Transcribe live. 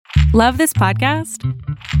Love this podcast?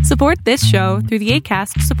 Support this show through the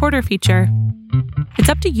Acast supporter feature. It's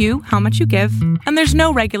up to you how much you give, and there's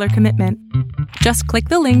no regular commitment. Just click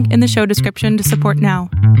the link in the show description to support now.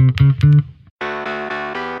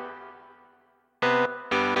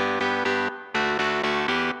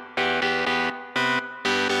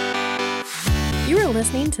 You are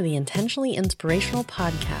listening to the Intentionally Inspirational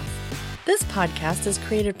Podcast. This podcast is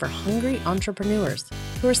created for hungry entrepreneurs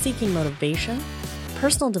who are seeking motivation,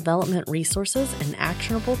 personal development resources, and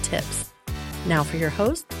actionable tips. Now for your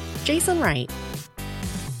host, Jason Wright.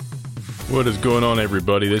 What is going on,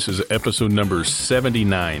 everybody? This is episode number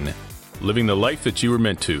 79, Living the Life That You Were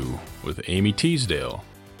Meant To, with Amy Teasdale.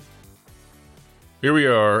 Here we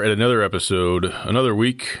are at another episode, another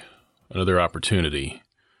week, another opportunity.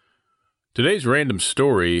 Today's random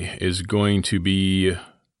story is going to be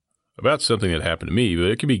about something that happened to me, but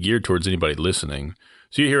it can be geared towards anybody listening.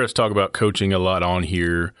 So you hear us talk about coaching a lot on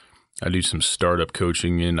here. I do some startup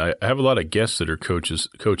coaching, and I have a lot of guests that are coaches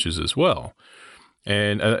as well.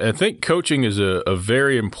 And I think coaching is a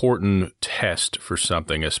very important test for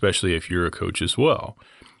something, especially if you're a coach as well.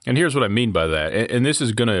 And here's what I mean by that. And this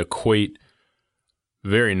is going to equate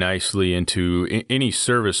very nicely into any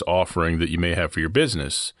service offering that you may have for your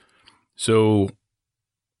business. So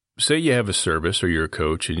say you have a service or you're a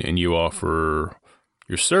coach and you offer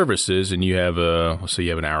your services and you have let's say you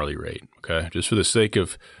have an hourly rate, okay? Just for the sake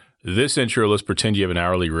of this intro, let's pretend you have an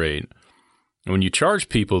hourly rate. And when you charge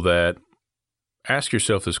people that, ask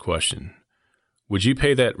yourself this question: would you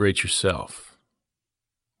pay that rate yourself?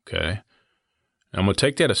 Okay? I'm going to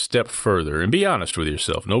take that a step further and be honest with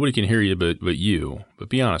yourself. Nobody can hear you but you, but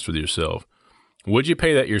be honest with yourself. Would you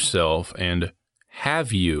pay that yourself, and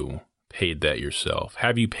have you paid that yourself?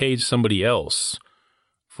 Have you paid somebody else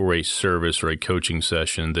for a service or a coaching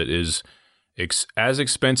session that is as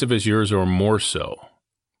expensive as yours or more so?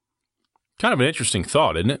 Kind of an interesting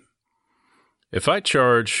thought, isn't it? If I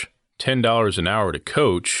charge $10 an hour to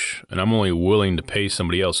coach and I'm only willing to pay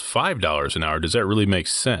somebody else $5 an hour, does that really make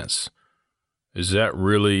sense? Is that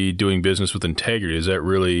really doing business with integrity? Does that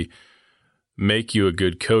really make you a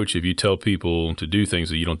good coach if you tell people to do things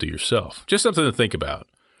that you don't do yourself? Just something to think about.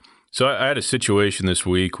 So I had a situation this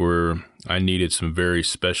week where I needed some very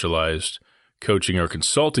specialized coaching or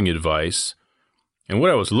consulting advice. And what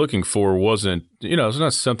I was looking for wasn't, it's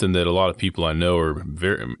not something that a lot of people I know, or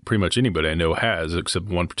pretty much anybody I know has, except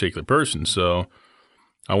one particular person. So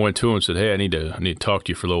I went to him and said, hey, I need to talk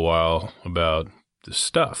to you for a little while about this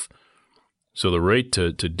stuff. So the rate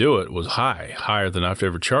to do it was higher than I've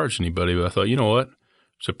ever charged anybody. But I thought, you know what?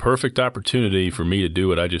 It's a perfect opportunity for me to do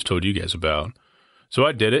what I just told you guys about. So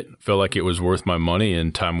I did it, felt like it was worth my money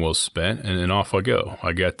and time well spent, and then off I go.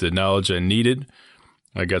 I got the knowledge I needed.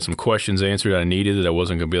 I got some questions answered I needed that I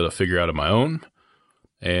wasn't going to be able to figure out on my own,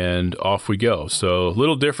 and off we go. So a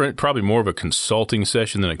little different, probably more of a consulting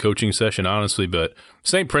session than a coaching session, honestly, but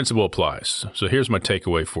same principle applies. So here's my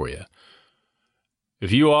takeaway for you.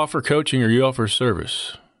 If you offer coaching or you offer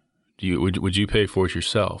service, would you pay for it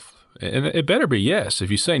yourself? And it better be yes. If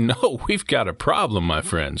you say no, we've got a problem, my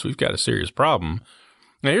friends. We've got a serious problem.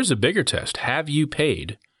 Now, here's a bigger test. Have you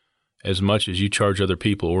paid as much as you charge other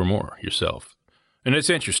people or more yourself? And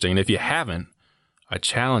it's interesting. If you haven't, I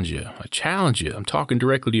challenge you. I'm talking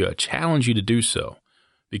directly to you. I challenge you to do so,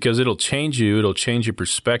 because it'll change you. It'll change your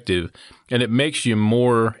perspective, and it makes you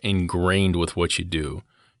more ingrained with what you do.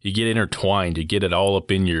 You get intertwined. You get it all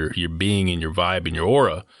up in your being and your vibe and your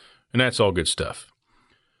aura, and that's all good stuff.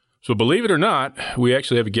 So believe it or not, we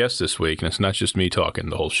actually have a guest this week, and it's not just me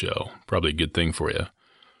talking the whole show. Probably a good thing for you.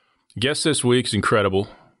 Guest this week is incredible.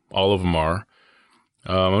 All of them are.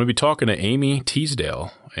 I'm going to be talking to Amy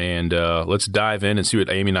Teasdale, and let's dive in and see what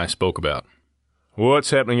Amy and I spoke about.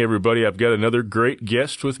 What's happening, everybody? I've got another great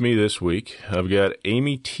guest with me this week. I've got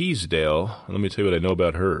Amy Teasdale. Let me tell you what I know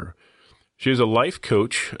about her. She is a life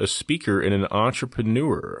coach, a speaker, and an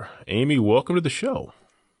entrepreneur. Amy, welcome to the show.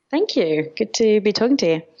 Thank you. Good to be talking to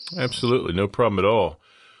you. Absolutely. No problem at all.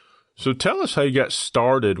 So tell us how you got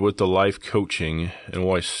started with the life coaching and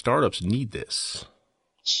why startups need this.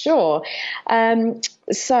 Sure.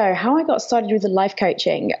 So how I got started with the life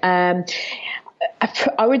coaching,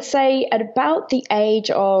 I would say at about the age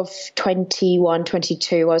of 21,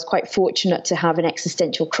 22, I was quite fortunate to have an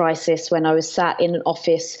existential crisis when I was sat in an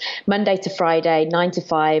office Monday to Friday, 9 to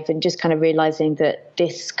 5, and just kind of realizing that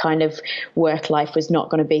this kind of work life was not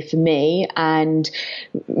going to be for me, and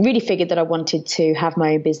really figured that I wanted to have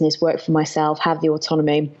my own business, work for myself, have the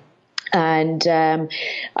autonomy. And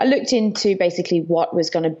I looked into basically what was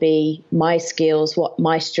going to be my skills, what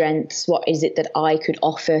my strengths, what is it that I could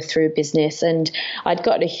offer through business. And I'd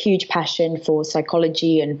got a huge passion for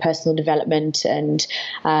psychology and personal development. And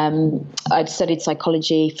I'd studied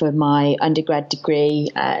psychology for my undergrad degree.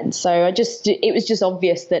 And so it was just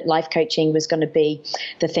obvious that life coaching was going to be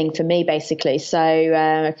the thing for me, basically. So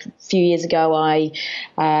a few years ago, I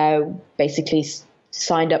basically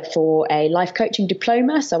signed up for a life coaching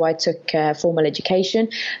diploma. So I took formal education,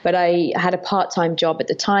 but I had a part-time job at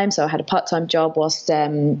the time. So I had a part-time job whilst I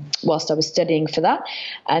was studying for that.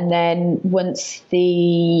 And then once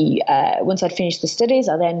I'd finished the studies,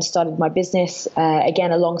 I then started my business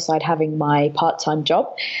again alongside having my part-time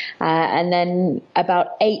job. And then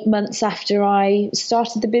about 8 months after I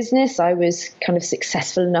started the business, I was kind of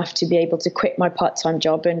successful enough to be able to quit my part-time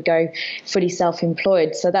job and go fully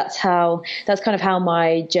self-employed. So that's kind of how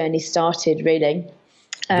my journey started, really.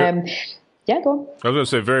 Yeah, go on. I was going to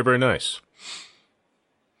say very, very nice.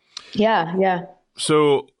 Yeah.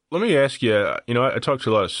 So let me ask you, I talk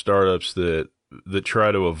to a lot of startups that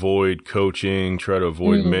try to avoid coaching, try to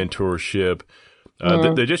avoid mentorship.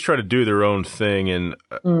 They just try to do their own thing. And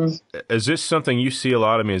is this something you see a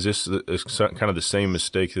lot? I mean, is this kind of the same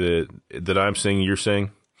mistake that I'm seeing you're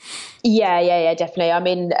saying? Yeah, definitely. I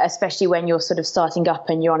mean, especially when you're sort of starting up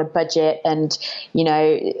and you're on a budget and,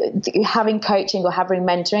 having coaching or having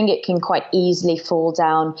mentoring, it can quite easily fall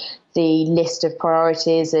down the list of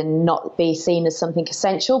priorities and not be seen as something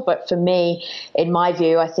essential. But for me, in my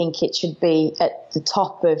view, I think it should be at the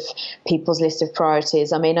top of people's list of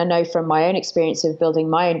priorities. I mean, I know from my own experience of building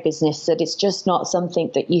my own business that it's just not something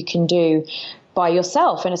that you can do by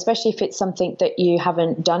yourself, and especially if it's something that you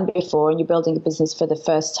haven't done before and you're building a business for the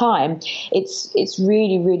first time, it's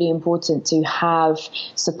really, really important to have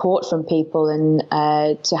support from people and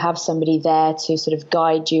to have somebody there to sort of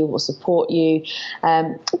guide you or support you,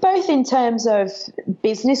 both in terms of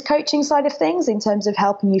business coaching side of things, in terms of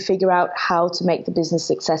helping you figure out how to make the business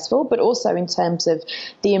successful, but also in terms of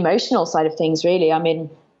the emotional side of things, really. I mean,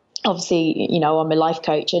 obviously, I'm a life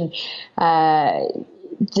coach, and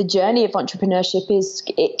the journey of entrepreneurship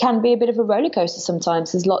it can be a bit of a roller coaster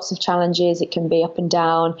sometimes. There's lots of challenges. It can be up and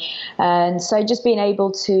down. And so just being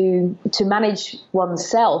able to manage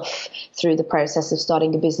oneself through the process of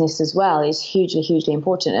starting a business as well is hugely, hugely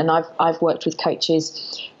important. And I've worked with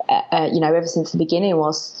coaches, ever since the beginning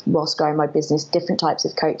whilst growing my business, different types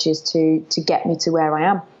of coaches to get me to where I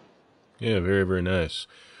am. Yeah, very, very nice.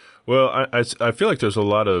 Well, I feel like there's a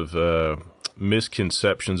lot of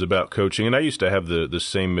misconceptions about coaching, and I used to have the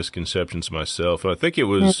same misconceptions myself. And I think it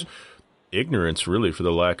was ignorance, really, for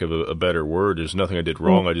the lack of a better word. There's nothing I did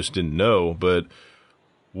wrong. I just didn't know. But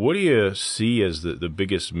what do you see as the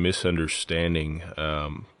biggest misunderstanding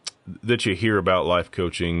that you hear about life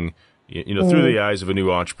coaching, through the eyes of a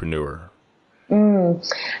new entrepreneur?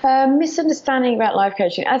 Misunderstanding about life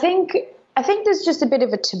coaching. I think there's just a bit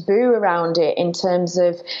of a taboo around it in terms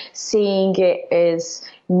of seeing it as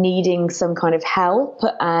needing some kind of help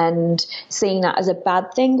and seeing that as a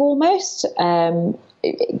bad thing almost.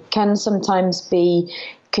 It can sometimes be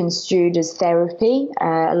construed as therapy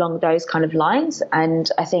along those kind of lines. And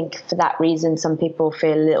I think for that reason, some people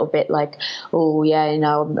feel a little bit like, oh, yeah,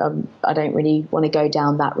 I don't really want to go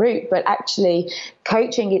down that route. But actually,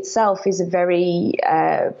 coaching itself is a very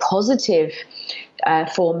positive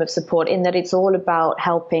form of support in that it's all about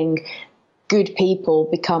helping good people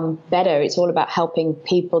become better. It's all about helping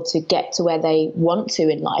people to get to where they want to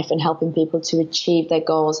in life and helping people to achieve their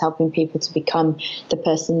goals, helping people to become the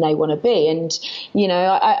person they want to be. And,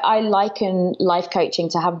 I liken life coaching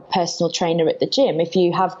to have a personal trainer at the gym. If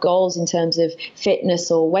you have goals in terms of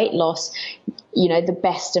fitness or weight loss, the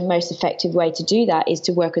best and most effective way to do that is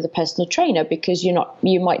to work with a personal trainer, because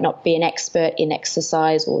you might not be an expert in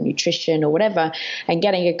exercise or nutrition or whatever. And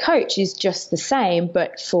getting a coach is just the same,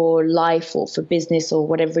 but for life or for business or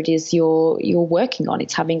whatever it is you're working on.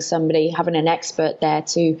 It's having an expert there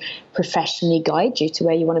to professionally guide you to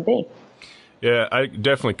where you want to be. Yeah, I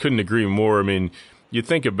definitely couldn't agree more. I mean, you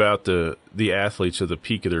think about the athletes at the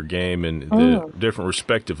peak of their game and the different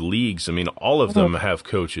respective leagues. I mean, all of them have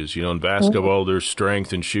coaches. In basketball, there's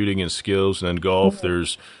strength and shooting and skills, and then golf,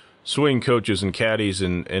 there's swing coaches and caddies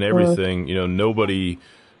and everything. Nobody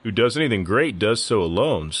who does anything great does so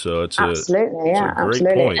alone. So it's absolutely, a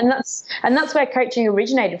great point. And that's where coaching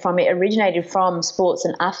originated from. It originated from sports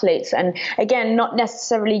and athletes, and again, not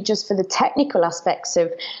necessarily just for the technical aspects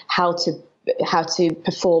of how to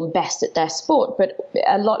perform best at their sport, but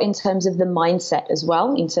a lot in terms of the mindset as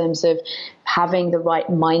well, in terms of having the right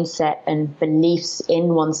mindset and beliefs in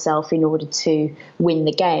oneself in order to win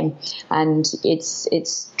the game. And it's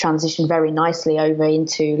transitioned very nicely over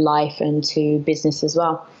into life and to business as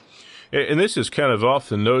well. And this is kind of off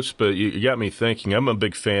the notes, but you got me thinking. I'm a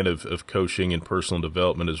big fan of coaching and personal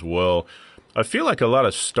development as well. I feel like a lot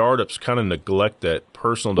of startups kind of neglect that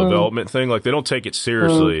personal development thing. Like they don't take it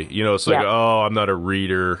seriously. It's like, oh, I'm not a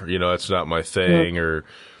reader. That's not my thing. Or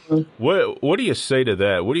what do you say to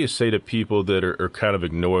that? What do you say to people that are kind of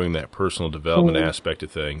ignoring that personal development aspect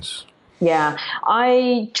of things? Yeah,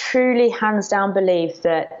 I truly, hands down, believe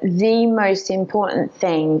that the most important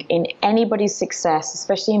thing in anybody's success,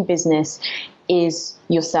 especially in business, is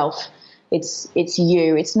yourself. It's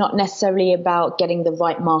you. It's not necessarily about getting the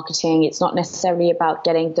right marketing. It's not necessarily about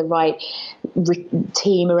getting the right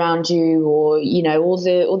team around you, or all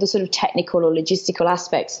the sort of technical or logistical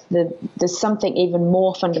aspects. There's something even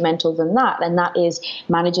more fundamental than that, and that is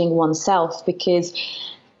managing oneself, because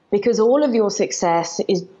all of your success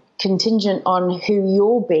is contingent on who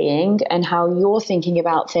you're being and how you're thinking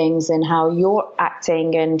about things and how you're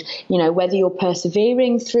acting, and whether you're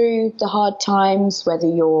persevering through the hard times, whether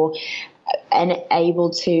you're able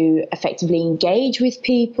to effectively engage with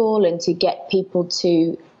people and to get people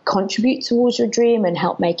to contribute towards your dream and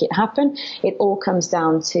help make it happen. It all comes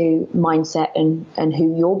down to mindset and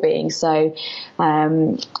who you're being. So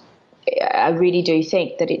I really do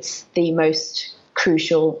think that it's the most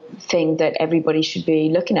crucial thing that everybody should be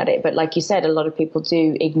looking at it. But like you said, a lot of people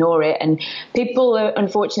do ignore it, and people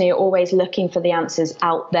unfortunately are always looking for the answers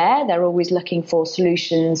out there. They're always looking for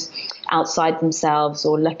solutions outside themselves,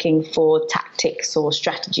 or looking for tactics or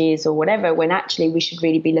strategies or whatever, when actually we should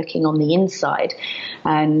really be looking on the inside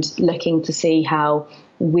and looking to see how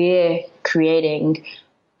we're creating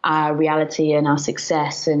our reality and our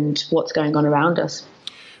success and what's going on around us.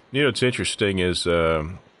 What's interesting is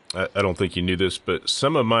I don't think you knew this, but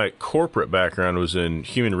some of my corporate background was in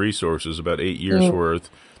human resources, about 8 years worth.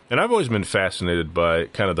 And I've always been fascinated by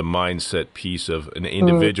kind of the mindset piece of an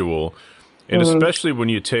individual. And especially when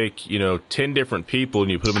you take, 10 different people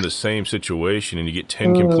and you put them in the same situation and you get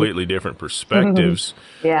 10 completely different perspectives.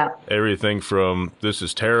 Yeah. Everything from this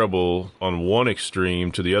is terrible on one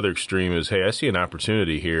extreme to the other extreme is, hey, I see an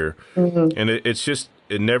opportunity here. And it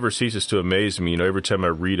never ceases to amaze me. Every time I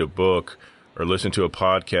read a book or listen to a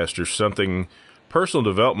podcast or something personal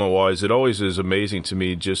development wise, it always is amazing to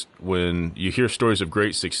me just when you hear stories of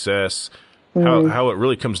great success, how it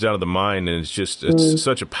really comes down to the mind, and it's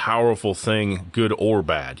such a powerful thing, good or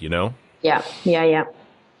bad, Yeah,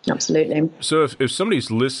 absolutely. So if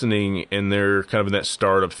somebody's listening and they're kind of in that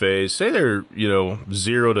startup phase, say they're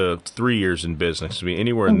 0 to 3 years in business,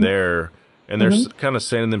 anywhere in there, and they're kind of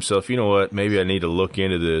saying to themselves, you know what, maybe I need to look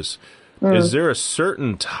into this. Is there a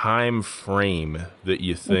certain time frame that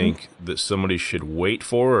you think that somebody should wait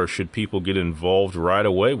for, or should people get involved right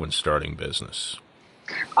away when starting business?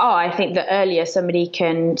 Oh, I think the earlier somebody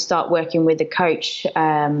can start working with a coach,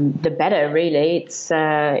 the better, really.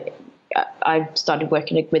 I've started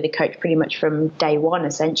working with a coach pretty much from day one,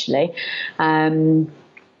 essentially. I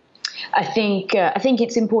think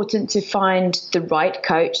it's important to find the right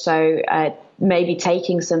coach. So maybe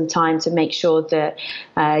taking some time to make sure that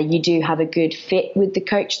you do have a good fit with the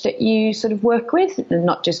coach that you sort of work with, and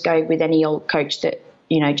not just go with any old coach that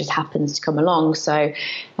just happens to come along. So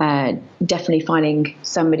definitely finding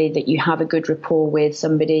somebody that you have a good rapport with,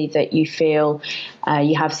 somebody that you feel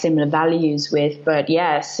you have similar values with. But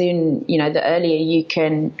yeah, soon, the earlier you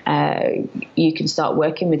can start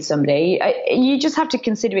working with somebody, you just have to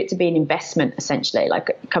consider it to be an investment, essentially.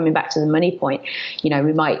 Like coming back to the money point, we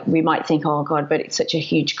might think, oh God, but it's such a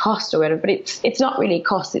huge cost or whatever. But it's not really a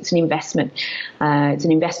cost; it's an investment. It's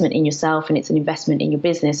an investment in yourself, and it's an investment in your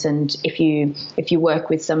business. And if you work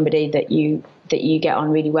with somebody that you get on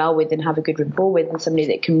really well with and have a good rapport with, and somebody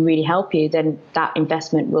that can really help you, then that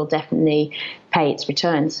investment will definitely pay its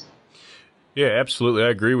returns. Yeah, absolutely. I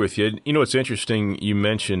agree with you. It's interesting. You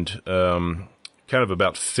mentioned kind of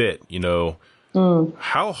about fit,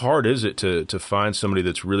 how hard is it to find somebody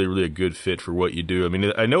that's really, really a good fit for what you do? I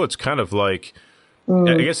mean, I know it's kind of like,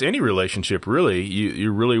 I guess any relationship, really,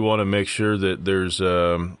 you really want to make sure that there's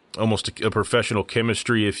almost a professional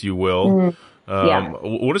chemistry, if you will.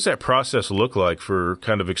 What does that process look like for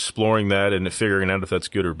kind of exploring that and figuring out if that's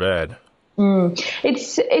good or bad?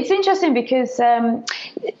 It's interesting because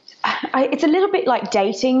it's a little bit like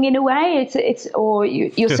dating in a way. Or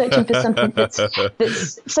you're searching for something that's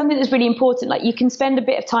something that's really important. Like you can spend a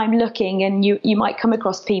bit of time looking, and you might come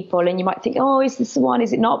across people, and you might think, oh, is this the one?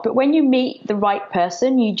 Is it not? But when you meet the right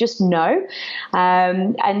person, you just know.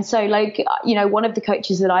 And so, like, one of the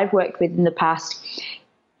coaches that I've worked with in the past,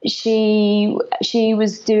 she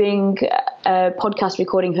was doing a podcast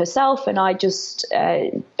recording herself, and I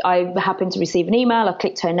happened to receive an email. I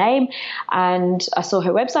clicked her name and I saw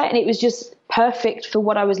her website, and it was just perfect for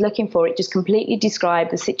what I was looking for. It just completely described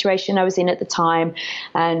the situation I was in at the time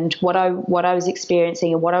and what I was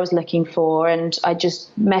experiencing and what I was looking for. And I just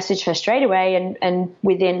messaged her straight away, and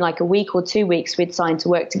within like a week or 2 weeks, we'd signed to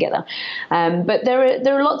work together. But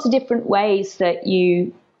there are lots of different ways that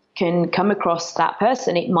you can come across that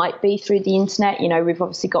person. It might be through the internet. We've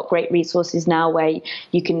obviously got great resources now where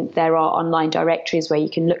there are online directories where you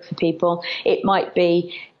can look for people. It might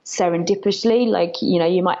be serendipitously, like,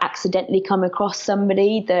 you might accidentally come across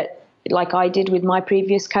somebody that, like I did with my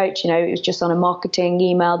previous coach, it was just on a marketing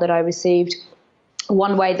email that I received.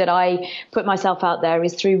 One way that I put myself out there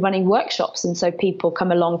is through running workshops. And so people come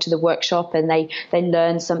along to the workshop and they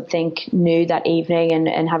learn something new that evening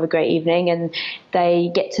and have a great evening, and they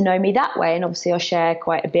get to know me that way. And obviously I'll share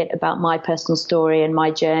quite a bit about my personal story and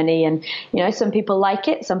my journey. And, some people like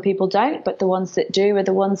it, some people don't, but the ones that do are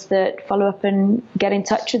the ones that follow up and get in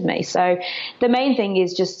touch with me. So the main thing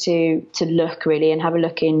is just to look really, and have a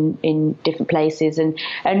look in different places,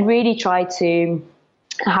 and really try to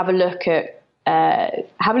have a look at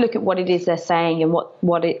what it is they're saying and what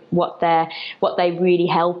they really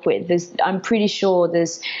help with. I'm pretty sure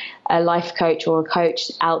there's a life coach or a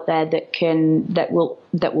coach out there that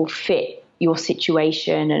will fit your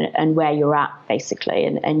situation and where you're at, basically.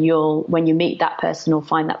 And when you meet that person or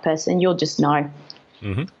find that person, you'll just know.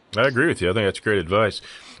 Mm-hmm. I agree with you. I think that's great advice.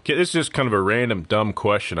 This is just kind of a random dumb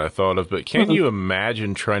question I thought of, but can you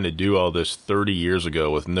imagine trying to do all this 30 years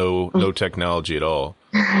ago with no technology at all?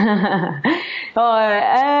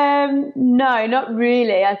 No, not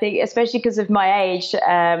really. I think, especially because of my age,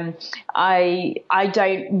 I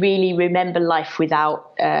don't really remember life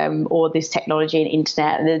without all this technology and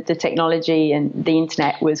internet. The technology and the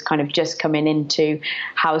internet was kind of just coming into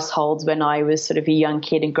households when I was sort of a young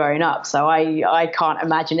kid and growing up. So I can't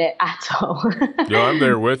imagine it at all. No, I'm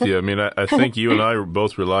there with you. I mean, I think you and I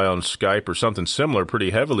both rely on Skype or something similar pretty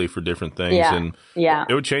heavily for different things. And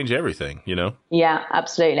it would change everything, Yeah,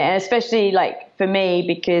 absolutely. And especially like for me,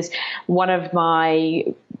 because one of my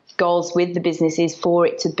goals with the business is for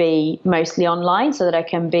it to be mostly online so that I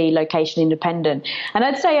can be location independent. And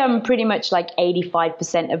I'd say I'm pretty much like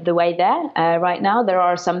 85% of the way there right now. There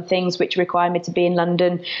are some things which require me to be in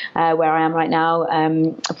London where I am right now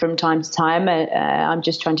from time to time. I'm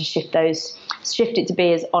just trying to shift it to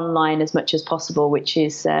be as online as much as possible, which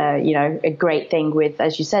is, a great thing with,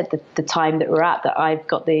 as you said, the time that we're at, that I've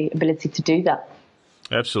got the ability to do that.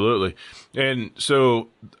 Absolutely. And so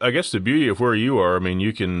I guess the beauty of where you are, I mean,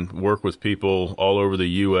 you can work with people all over the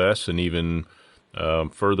U.S. and even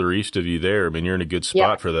further east of you there. I mean, you're in a good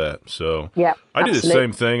spot for that. So I do the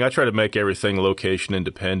same thing. I try to make everything location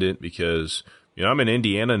independent because, I'm in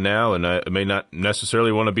Indiana now, and I may not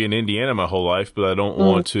necessarily want to be in Indiana my whole life, but I don't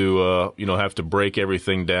want to, have to break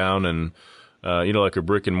everything down and, like a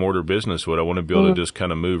brick and mortar business would. I want to be able to just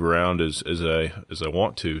kind of move around as I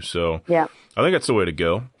want to. So I think that's the way to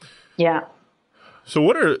go. Yeah. So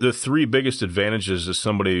what are the 3 biggest advantages of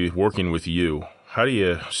somebody working with you? How do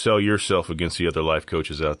you sell yourself against the other life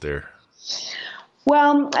coaches out there?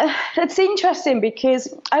 Well, it's interesting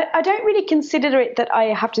because I don't really consider it that I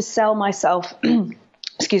have to sell myself,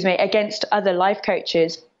 against other life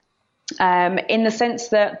coaches, in the sense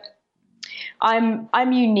that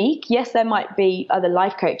I'm unique. Yes, there might be other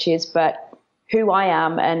life coaches, but who I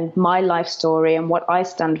am and my life story and what I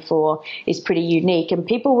stand for is pretty unique. And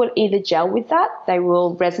people will either gel with that, they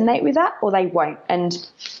will resonate with that, or they won't. And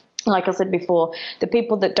like I said before, the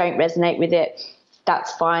people that don't resonate with it,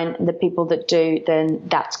 that's fine. And the people that do, then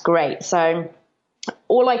that's great. So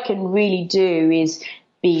all I can really do is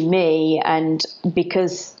be me. And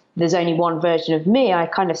because there's only one version of me, I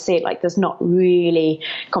kind of see it like there's not really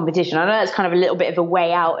competition. I know that's kind of a little bit of a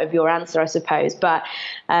way out of your answer, I suppose, but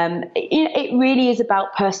it really is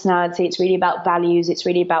about personality. It's really about values. It's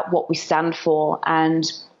really about what we stand for. And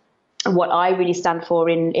what I really stand for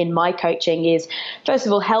in my coaching is, first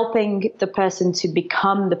of all, helping the person to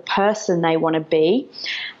become the person they want to be,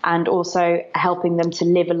 and also helping them to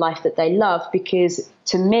live a life that they love. Because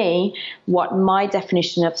to me, what my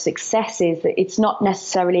definition of success is, that it's not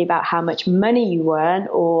necessarily about how much money you earn,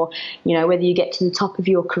 or, whether you get to the top of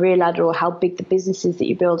your career ladder, or how big the business is that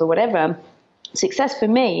you build, or whatever. success for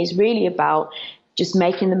me is really about just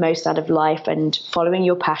making the most out of life and following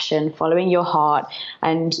your passion, following your heart,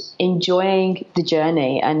 and enjoying the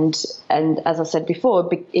journey. And as I said before,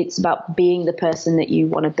 it's about being the person that you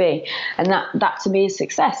want to be, and that to me is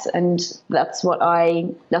success. And that's what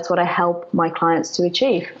I help my clients to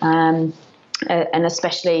achieve. And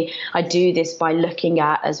especially I do this by looking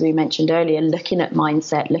at, as we mentioned earlier, looking at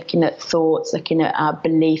mindset, looking at thoughts, looking at our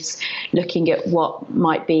beliefs, looking at what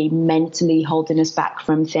might be mentally holding us back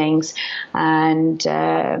from things, and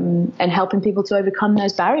helping people to overcome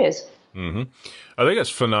those barriers. Mm-hmm. I think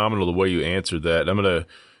that's phenomenal the way you answered that. I'm going to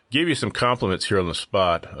give you some compliments here on the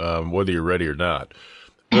spot, whether you're ready or not.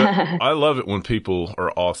 I love it when people are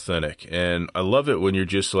authentic, and I love it when you're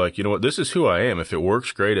just like, you know what, this is who I am. If it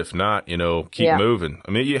works, great. If not, keep moving.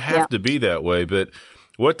 I mean, you have to be that way, but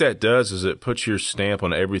what that does is it puts your stamp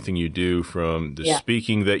on everything you do, from the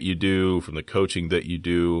speaking that you do, from the coaching that you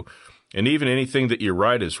do, and even anything that you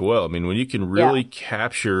write as well. I mean, when you can really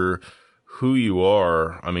capture who you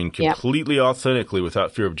are, I mean, completely authentically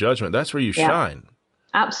without fear of judgment, that's where you shine.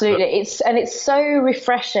 Absolutely. It's so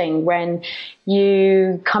refreshing when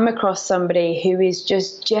you come across somebody who is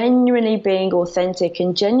just genuinely being authentic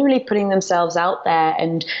and genuinely putting themselves out there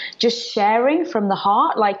and just sharing from the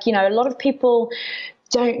heart. Like, a lot of people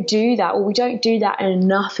don't do that, or we don't do that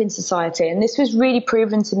enough in society. And this was really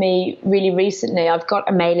proven to me really recently. I've got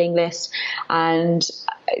a mailing list, and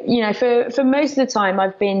for most of the time,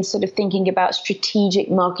 I've been sort of thinking about strategic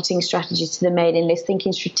marketing strategies to the mailing list,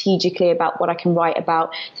 thinking strategically about what I can write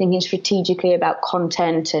about, thinking strategically about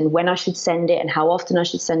content and when I should send it and how often I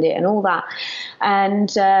should send it and all that. And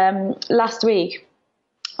last week,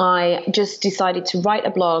 I just decided to write a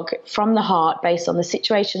blog from the heart based on the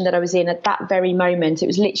situation that I was in at that very moment. It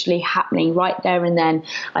was literally happening right there and then.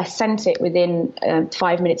 I sent it within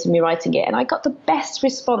 5 minutes of me writing it, and I got the best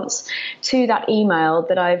response to that email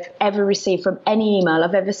that I've ever received from any email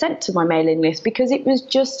I've ever sent to my mailing list, because it was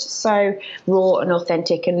just so raw and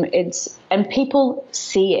authentic, and people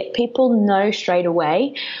see it. People know straight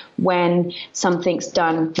away when something's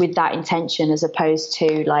done with that intention, as opposed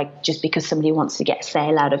to like just because somebody wants to get a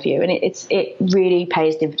sale out of you. And it really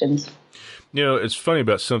pays dividends. It's funny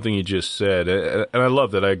about something you just said, and I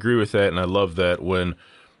love that. I agree with that, and I love that when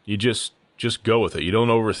you just go with it. You don't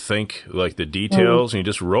overthink like the details, and you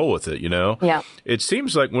just roll with it, Yeah. It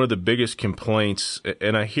seems like one of the biggest complaints,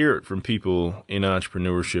 and I hear it from people in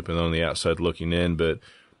entrepreneurship and on the outside looking in, but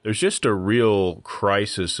there's just a real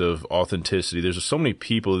crisis of authenticity. There's so many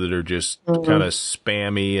people that are just kind of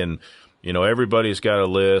spammy, and, everybody's got a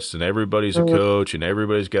list, and everybody's a coach, and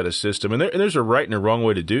everybody's got a system. And there's a right and a wrong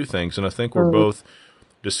way to do things. And I think we're both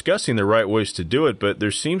discussing the right ways to do it, but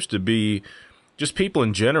there seems to be just people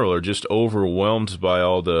in general are just overwhelmed by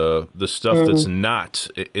all the stuff that's not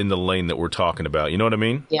in the lane that we're talking about. You know what I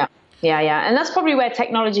mean? Yeah. Yeah. And that's probably where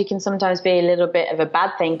technology can sometimes be a little bit of a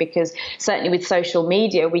bad thing, because certainly with social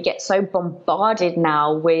media, we get so bombarded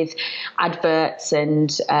now with adverts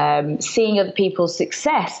and seeing other people's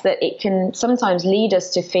success that it can sometimes lead us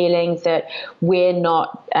to feeling that we're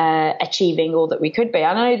not achieving all that we could be.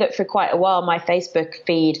 I know that for quite a while, my Facebook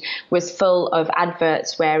feed was full of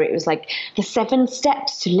adverts where it was like the 7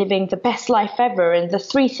 steps to living the best life ever, and the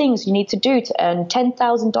 3 things you need to do to earn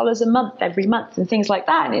 $10,000 a month every month, and things like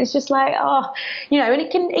that. And it's just like, and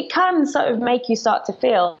it can sort of make you start to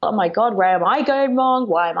feel, oh my God, where am I going wrong?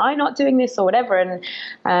 Why am I not doing this or whatever? And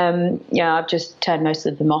I've just turned most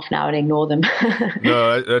of them off now and ignore them.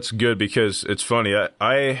 No, that's good, because it's funny.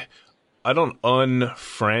 I don't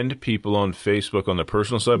unfriend people on Facebook on the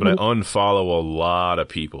personal side, but I unfollow a lot of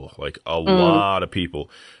people, like a lot of people.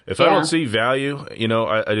 If I don't see value, I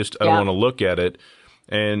don't want to look at it.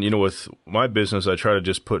 And, with my business, I try to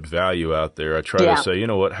just put value out there. I try to say, you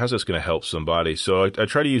know what, how's this going to help somebody? So I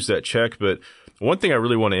try to use that check. But one thing I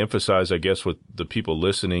really want to emphasize, I guess, with the people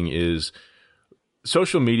listening is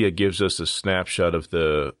social media gives us a snapshot of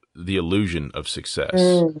the illusion of success.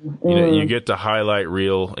 You get the highlight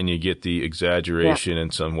reel, and you get the exaggeration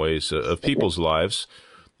in some ways of people's lives.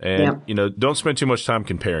 And, don't spend too much time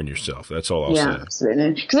comparing yourself. That's all I'll say.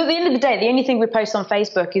 Absolutely. Because at the end of the day, the only thing we post on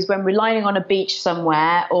Facebook is when we're lying on a beach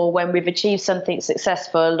somewhere, or when we've achieved something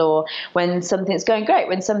successful, or when something's going great.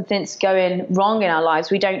 When something's going wrong in our lives,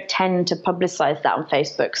 we don't tend to publicize that on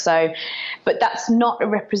Facebook. So, but that's not a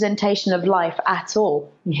representation of life at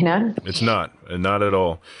all, It's not at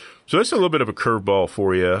all. So that's a little bit of a curveball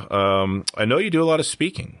for you. I know you do a lot of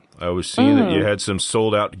speaking. I was seeing that you had some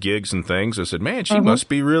sold out gigs and things. I said, man, she must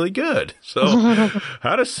be really good. So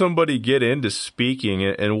how does somebody get into speaking,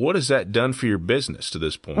 and what has that done for your business to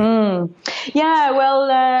this point? Yeah, well,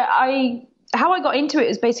 I how I got into it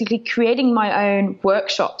is basically creating my own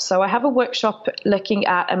workshop. So I have a workshop looking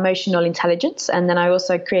at emotional intelligence, and then I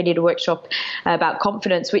also created a workshop about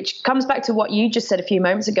confidence, which comes back to what you just said a few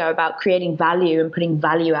moments ago about creating value and putting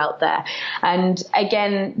value out there. And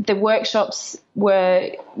again, the workshops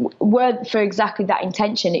were for exactly that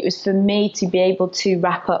intention. It was for me to be able to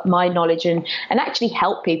wrap up my knowledge and actually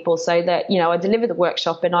help people, so that, you know, I deliver the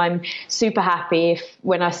workshop and I'm super happy if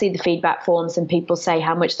when I see the feedback forms and people say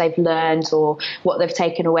how much they've learned or what they've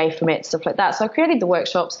taken away from it, stuff like that. So I created the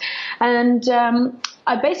workshops, and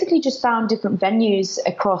I basically just found different venues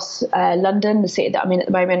across London, the city that I'm in at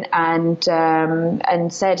the moment,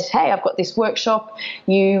 and said, hey, I've got this workshop.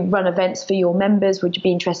 You run events for your members. Would you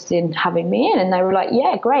be interested in having me in? And they were like,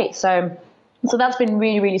 yeah, great. So that's been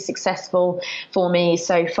really, really successful for me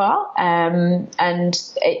so far. And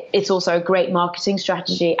it's also a great marketing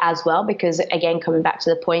strategy as well, because, again, coming back to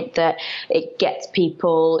the point that it gives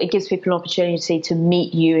people an opportunity to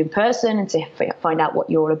meet you in person and to find out what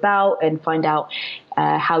you're all about and find out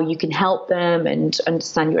how you can help them and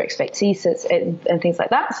understand your expertise and things like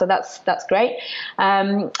that. So that's great.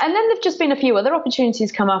 And then there've just been a few other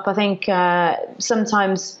opportunities come up. I think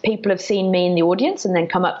sometimes people have seen me in the audience and then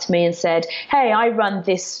come up to me and said, hey, I run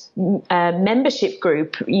this membership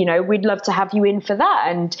group, you know, we'd love to have you in for that.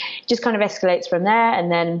 And it just kind of escalates from there. And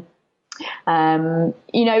then,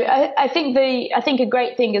 you know, I think a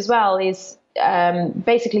great thing as well is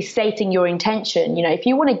basically stating your intention. You know, if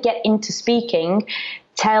you want to get into speaking,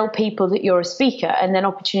 tell people that you're a speaker, and then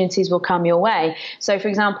opportunities will come your way. So, for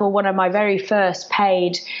example, one of my very first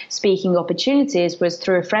paid speaking opportunities was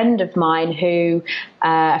through a friend of mine who,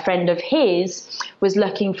 a friend of his, was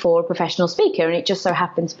looking for a professional speaker, and it just so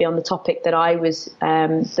happened to be on the topic that I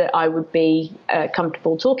would be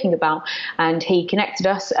comfortable talking about. And he connected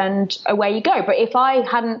us, and away you go. But if I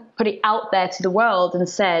hadn't put it out there to the world and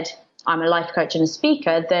said, I'm a life coach and a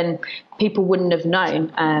speaker, then people wouldn't have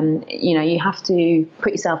known. You know, you have to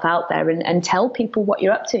put yourself out there and tell people what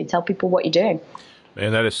you're up to, tell people what you're doing.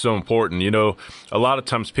 Man, that is so important. You know, a lot of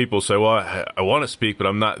times people say, well, I want to speak, but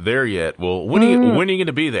I'm not there yet. Well, when are you going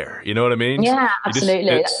to be there? You know what I mean? Yeah, absolutely.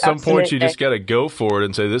 At some point, you just got to go for it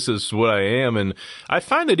and say, this is what I am. And I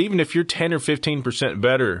find that even if you're 10 or 15%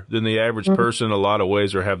 better than the average person in a lot of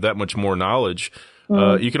ways, or have that much more knowledge,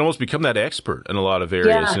 you can almost become that expert in a lot of areas.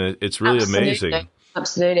 Yeah, and it's really amazing.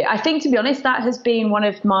 Absolutely. I think, to be honest, that's been one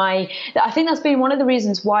of the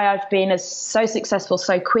reasons why I've been so successful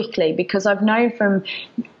so quickly, because I've known from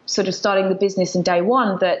sort of starting the business in day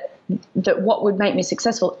one that what would make me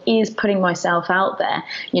successful is putting myself out there.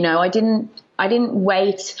 You know, I didn't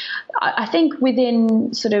wait. I think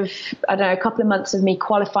within sort of, I don't know, a couple of months of me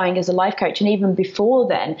qualifying as a life coach, and even before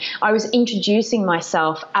then, I was introducing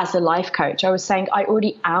myself as a life coach. I was saying I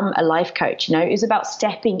already am a life coach. You know, it was about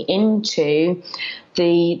stepping into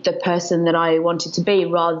the person that I wanted to be,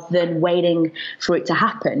 rather than waiting for it to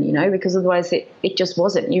happen, you know, because otherwise it just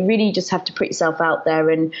wasn't. You really just have to put yourself out there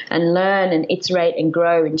and learn and iterate and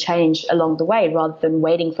grow and change along the way, rather than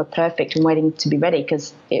waiting for perfect and waiting to be ready,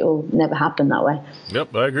 because it will never happen that way.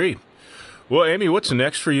 Yep, I agree. Well, Amy, what's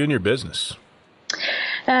next for you in your business?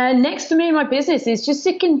 Next for me in my business is just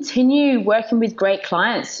to continue working with great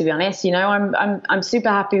clients, to be honest. You know, I'm super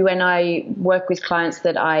happy when I work with clients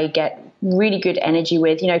that I get really good energy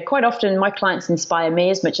with. You know, quite often my clients inspire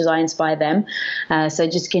me as much as I inspire them. So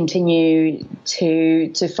just continue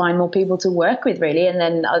to find more people to work with, really. And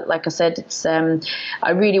then, like I said, it's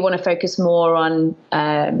I really want to focus more on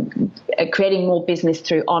creating more business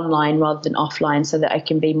through online rather than offline, so that I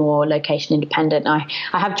can be more location independent. I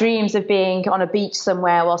have dreams of being on a beach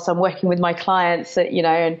somewhere whilst I'm working with my clients, you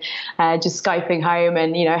know, and just Skyping home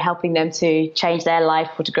and, you know, helping them to change their life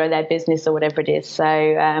or to grow their business or whatever it is.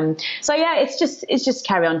 So yeah, it's just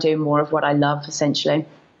carry on doing more of what I love, essentially.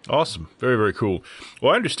 Awesome. Very, very cool.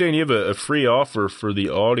 Well, I understand you have a free offer for the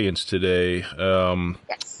audience today.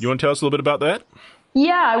 Yes. You want to tell us a little bit about that?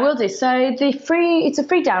 Yeah, I will do. So it's a free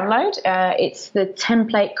download. It's the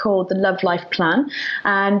template called the Love Life Plan.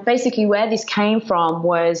 And basically where this came from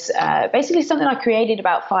was basically something I created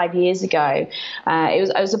about 5 years ago.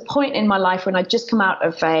 It was a point in my life when I'd just come out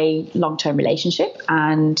of a long-term relationship.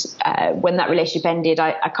 And when that relationship ended,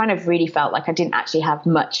 I kind of really felt like I didn't actually have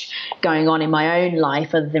much going on in my own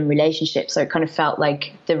life other than relationships. So it kind of felt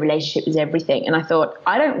like the relationship was everything. And I thought,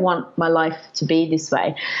 I don't want my life to be this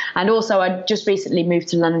way. And also I just recently recently moved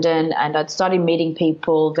to London, and I'd started meeting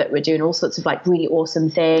people that were doing all sorts of like really awesome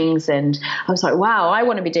things. And I was like, wow, I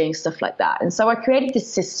want to be doing stuff like that. And so I created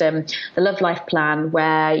this system, the Love Life Plan,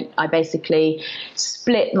 where I basically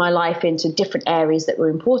split my life into different areas that were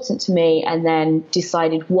important to me, and then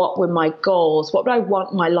decided what were my goals, what would I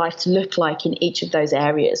want my life to look like in each of those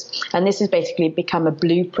areas. And this has basically become a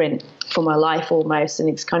blueprint for my life almost, and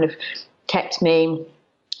it's kind of kept me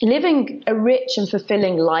living a rich and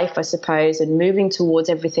fulfilling life, I suppose, and moving towards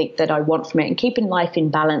everything that I want from it, and keeping life in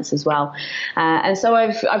balance as well. And so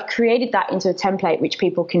I've created that into a template which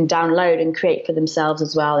people can download and create for themselves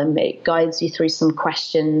as well, and it guides you through some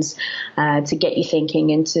questions to get you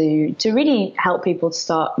thinking, and to really help people to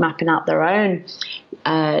start mapping out their own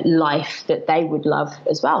life that they would love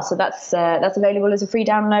as well. So that's available as a free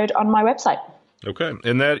download on my website. Okay.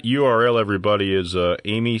 And that URL, everybody, is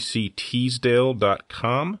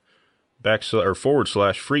amycteasdale.com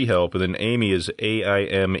 / free help. And then Amy is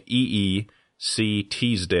AIMEEC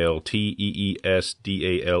Teasdale,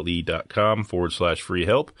 TEESDALE.com / free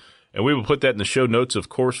help. And we will put that in the show notes, of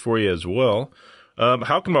course, for you as well.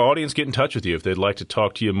 How can my audience get in touch with you if they'd like to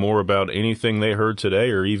talk to you more about anything they heard today,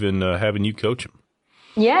 or even having you coach them?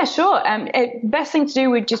 Yeah, sure. Best thing to do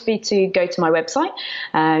would just be to go to my website.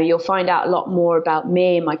 You'll find out a lot more about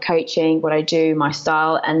me, my coaching, what I do, my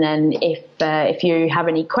style. And then if you have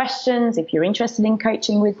any questions, if you're interested in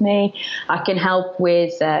coaching with me, I can help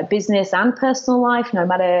with business and personal life, no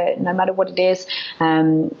matter what it is.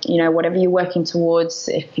 Whatever you're working towards,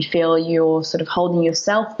 if you feel you're sort of holding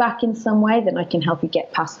yourself back in some way, then I can help you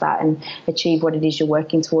get past that and achieve what it is you're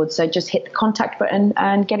working towards. So just hit the contact button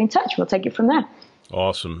and get in touch. We'll take it from there.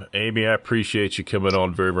 Awesome. Amy, I appreciate you coming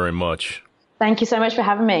on very, very much. Thank you so much for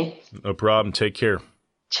having me. No problem. Take care.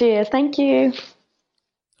 Cheers. Thank you.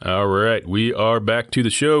 All right. We are back to the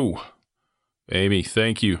show. Amy,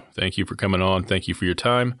 thank you. Thank you for coming on. Thank you for your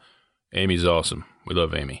time. Amy's awesome. We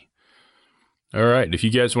love Amy. All right. If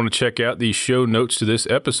you guys want to check out the show notes to this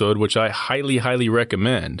episode, which I highly, highly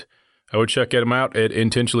recommend, I would check them out at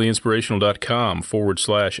intentionallyinspirational.com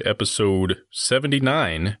 / episode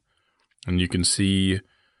 79. And you can see some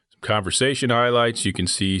conversation highlights. You can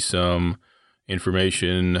see some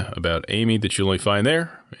information about Amy that you'll only find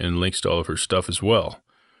there, and links to all of her stuff as well.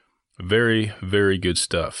 Very, very good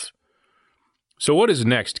stuff. So what is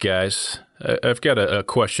next, guys? I've got a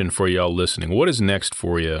question for y'all listening. What is next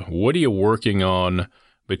for you? What are you working on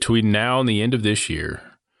between now and the end of this year?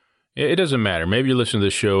 It doesn't matter. Maybe you're listening to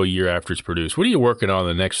this show a year after it's produced. What are you working on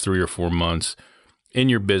the next 3 or 4 months in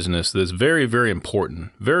your business that's very, very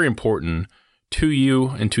important to you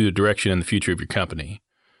and to the direction and the future of your company?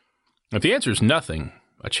 If the answer is nothing,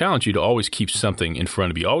 I challenge you to always keep something in front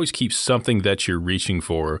of you. Always keep something that you're reaching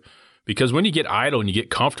for, because when you get idle and you get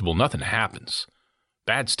comfortable, nothing happens.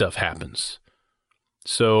 Bad stuff happens.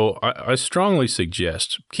 So I strongly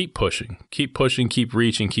suggest keep pushing, keep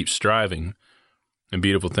reaching, keep striving, and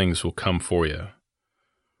beautiful things will come for you.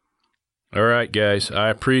 All right, guys, I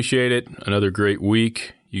appreciate it. Another great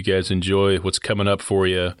week. You guys enjoy what's coming up for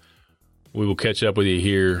you. We will catch up with you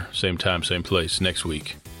here, same time, same place, next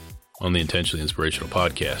week on the Intentionally Inspirational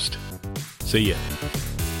Podcast. See ya.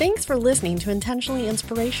 Thanks for listening to Intentionally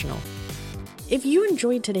Inspirational. If you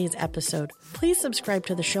enjoyed today's episode, please subscribe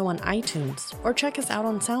to the show on iTunes or check us out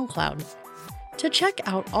on SoundCloud. To check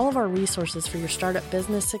out all of our resources for your startup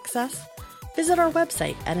business success, visit our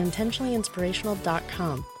website at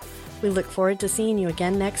intentionallyinspirational.com. We look forward to seeing you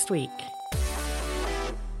again next week.